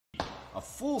A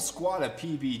full squad of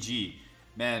PBG.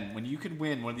 Man, when you can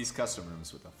win one of these custom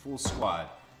rooms with a full squad,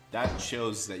 that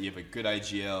shows that you have a good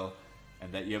IGL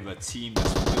and that you have a team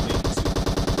that's willing to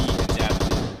be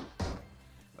adaptive.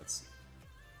 Let's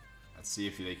see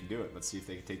if they can do it. Let's see if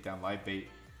they can take down live bait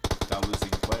without losing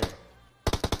a player.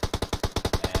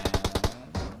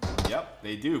 And yep,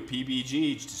 they do.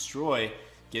 PBG destroy,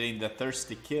 getting the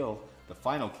thirsty kill, the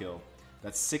final kill.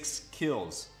 That's 6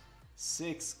 kills.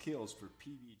 6 kills for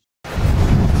PBG.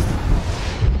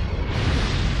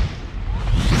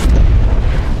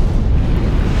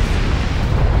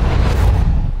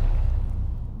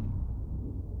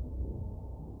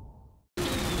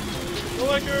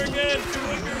 Liquor again! 2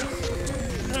 liquors!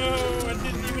 No, I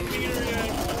didn't even meet her yet.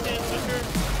 I can't liquor.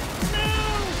 No!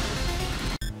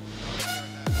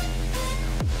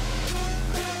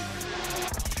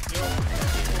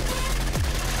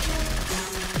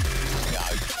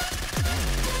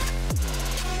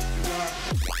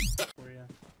 Where you at?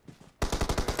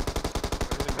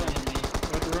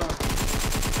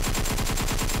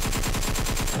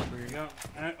 Where you go?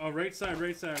 Right side,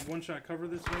 right side. One shot. Cover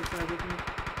this right side with me.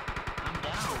 I'm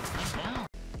down.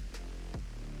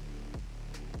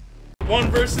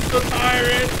 One versus the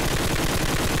pirate.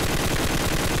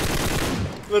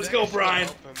 Let's go, Brian.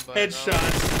 Headshots.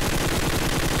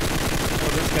 Oh,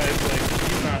 this guy's like,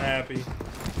 he's not happy.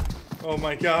 Oh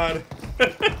my god.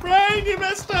 Brian, you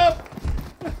messed up.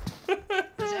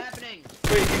 What's happening?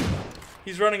 Wait,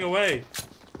 he's running away.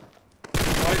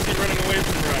 Why is he running away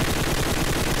from Brian?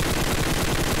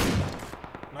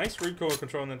 Nice recoil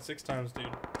control on that 6 times, dude.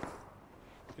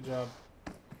 Good job.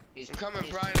 I'm coming,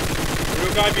 Brian.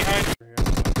 Real guy behind you.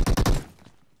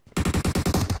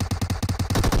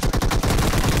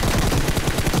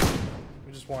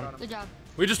 We just won. Good job.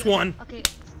 We just won. Okay.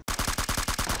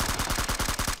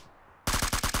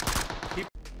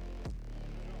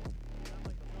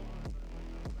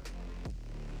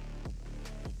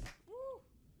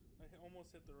 I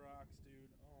almost hit the rocks, dude.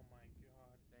 Oh my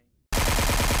god.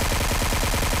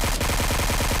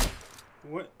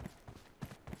 What?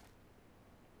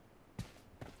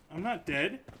 I'm not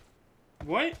dead.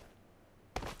 What?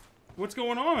 What's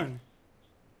going on?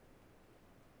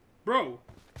 Bro,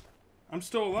 I'm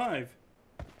still alive.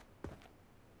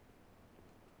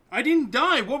 I didn't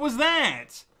die. What was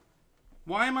that?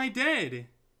 Why am I dead?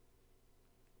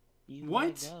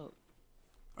 What?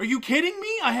 Are you kidding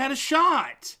me? I had a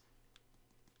shot.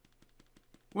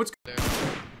 What's there?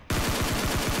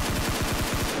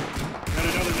 Got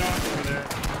another knock over there.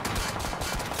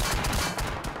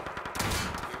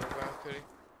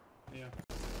 Yeah.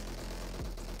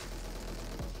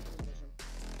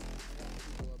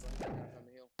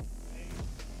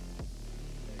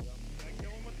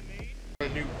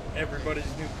 New.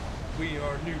 Everybody's new. We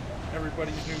are new.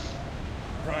 Everybody's new.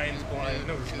 Brian's blind.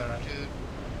 No, he's not.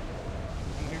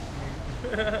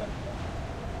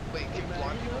 Wait, can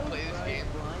blind people play this game?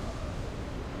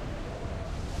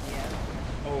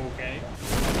 Yeah. Okay.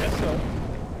 I guess so.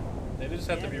 They just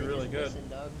have to be really good.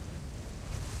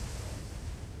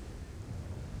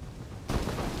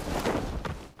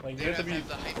 Like, you have to be.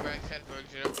 The HyperX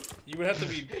headphones, you know? You would have to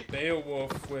be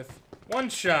Beowulf with 1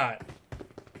 shot.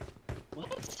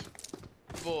 What?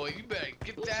 Boy, you better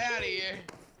get that out of here.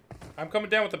 I'm coming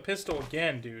down with a pistol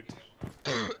again, dude.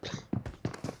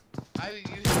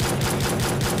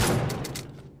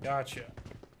 Gotcha.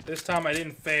 This time I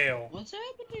didn't fail. What's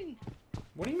happening?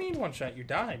 What do you mean 1 shot? You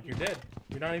died. You're dead.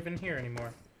 You're not even here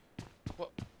anymore.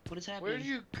 What is happening? Where did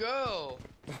you go?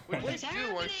 What did you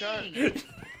do, 1 shot?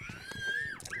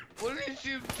 What did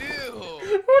you do?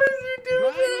 What did you do?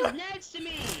 Brian is next to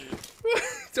me.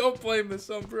 Don't blame this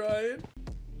on Brian.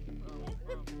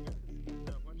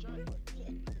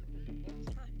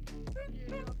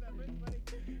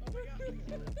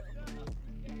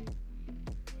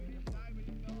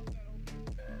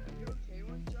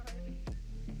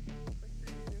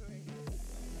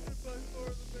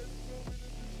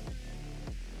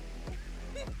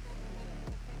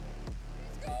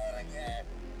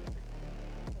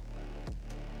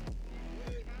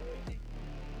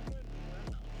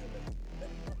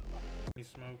 He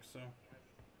smokes, so.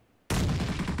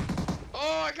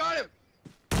 Oh, I got him!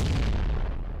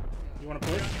 You wanna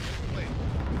push? Wait.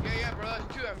 Yeah, bro,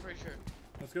 that's 2, I'm pretty sure.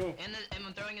 Let's go. And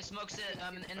I'm throwing a smoke set,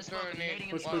 in the smoke. Throwing a nade. Nading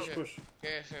in Push, smoke. push, push.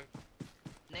 Yeah, same.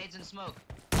 Nades and smoke.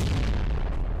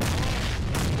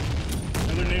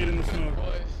 Another nade in the smoke.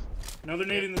 Boys. Another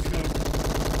nade in the smoke.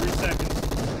 3 seconds.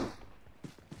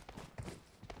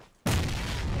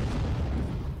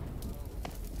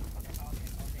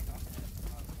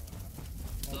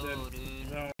 Oh,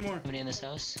 dude. No. More. Somebody in this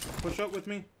house? Push up with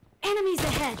me. Enemies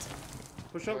ahead.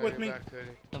 Push up with me. Back, Cody.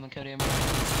 Someone Cody.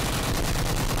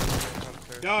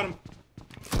 Got him.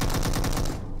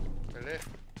 Got it.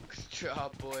 Good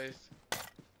job, boys.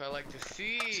 I like to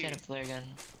see. He's got a flare gun.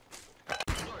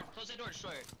 Door. Close that door,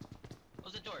 destroyer.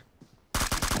 Close that door.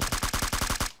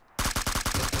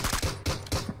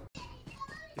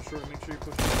 Be sure, make sure you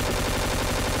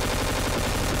push.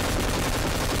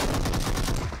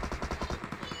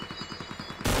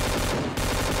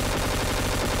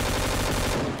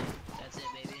 That's it,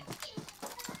 baby.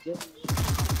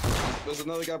 There's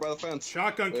another guy by the fence.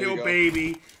 Shotgun There you kill, go.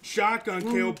 baby. Shotgun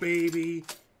kill, baby.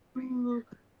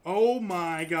 Oh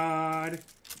my god.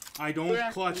 I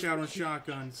don't clutch out on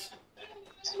shotguns.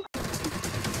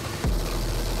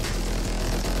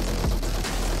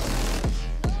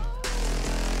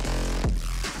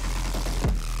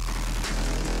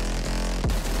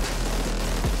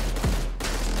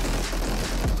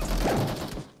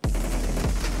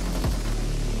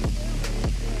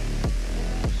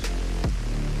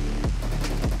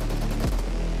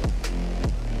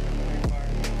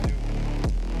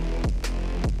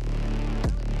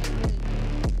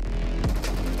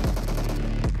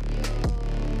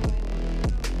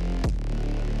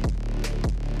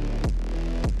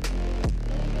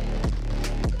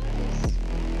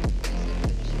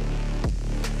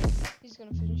 He's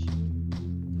gonna finish.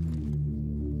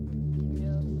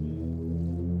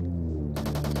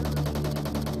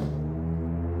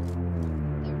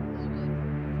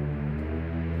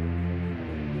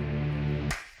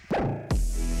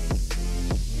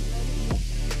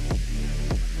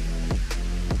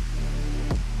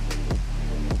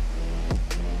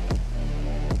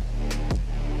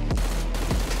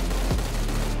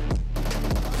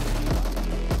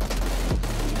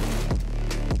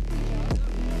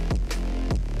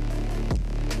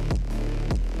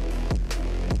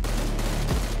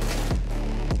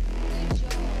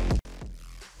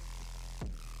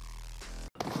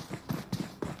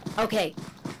 Okay.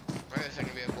 Right, a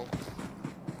second vehicle.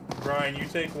 Brian, you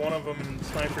take one of them and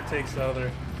Sniper takes the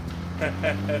other. By the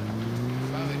way,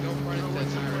 don't run into that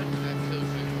tyrant. That kills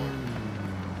you more.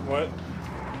 What?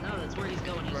 No, that's where he's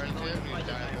going. He's Run going into to him, you fight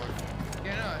the die tyrant. more.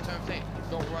 Yeah, no, that's what I'm saying.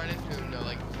 Don't run into him though.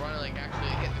 Like, run, like, actually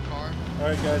hit the car.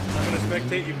 Alright guys, I'm gonna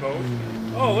spectate you both.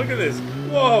 Oh, look at this.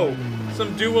 Whoa!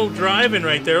 Some duo driving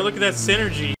right there. Look at that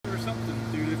synergy. Or something,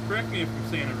 dude. Correct me if I'm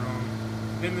saying it wrong.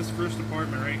 In this first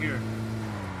apartment right here.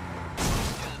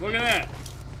 Look at that.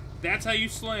 That's how you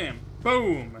slam.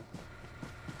 Boom. Is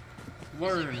it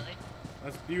Learn. really?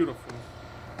 That's beautiful.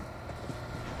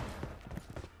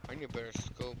 I need a better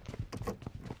scope.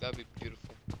 That'd be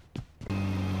beautiful. Oh,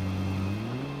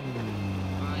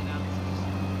 I got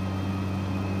this.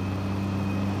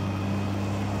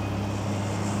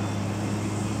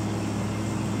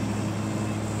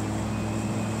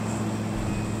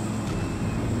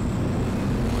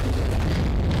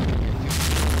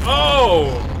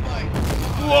 Oh! my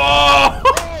Whoa!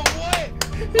 Oh, what?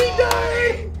 He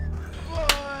died!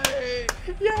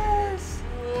 What? Yes!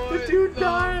 The What dude the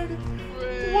died!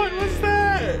 frick? What was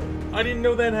that? I didn't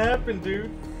know that happened,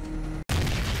 dude.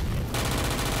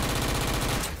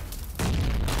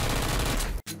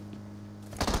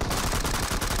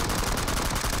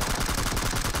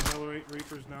 Accelerate,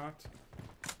 Reaper's knocked.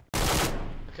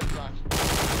 Okay, flash.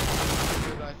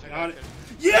 Got it.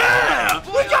 Yeah!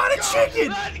 We got a chicken!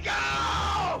 Let's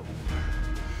go!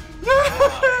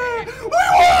 Yeah! We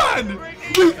won!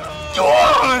 We won!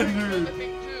 I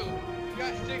think two. You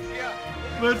got 6, yeah.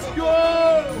 Let's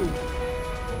go!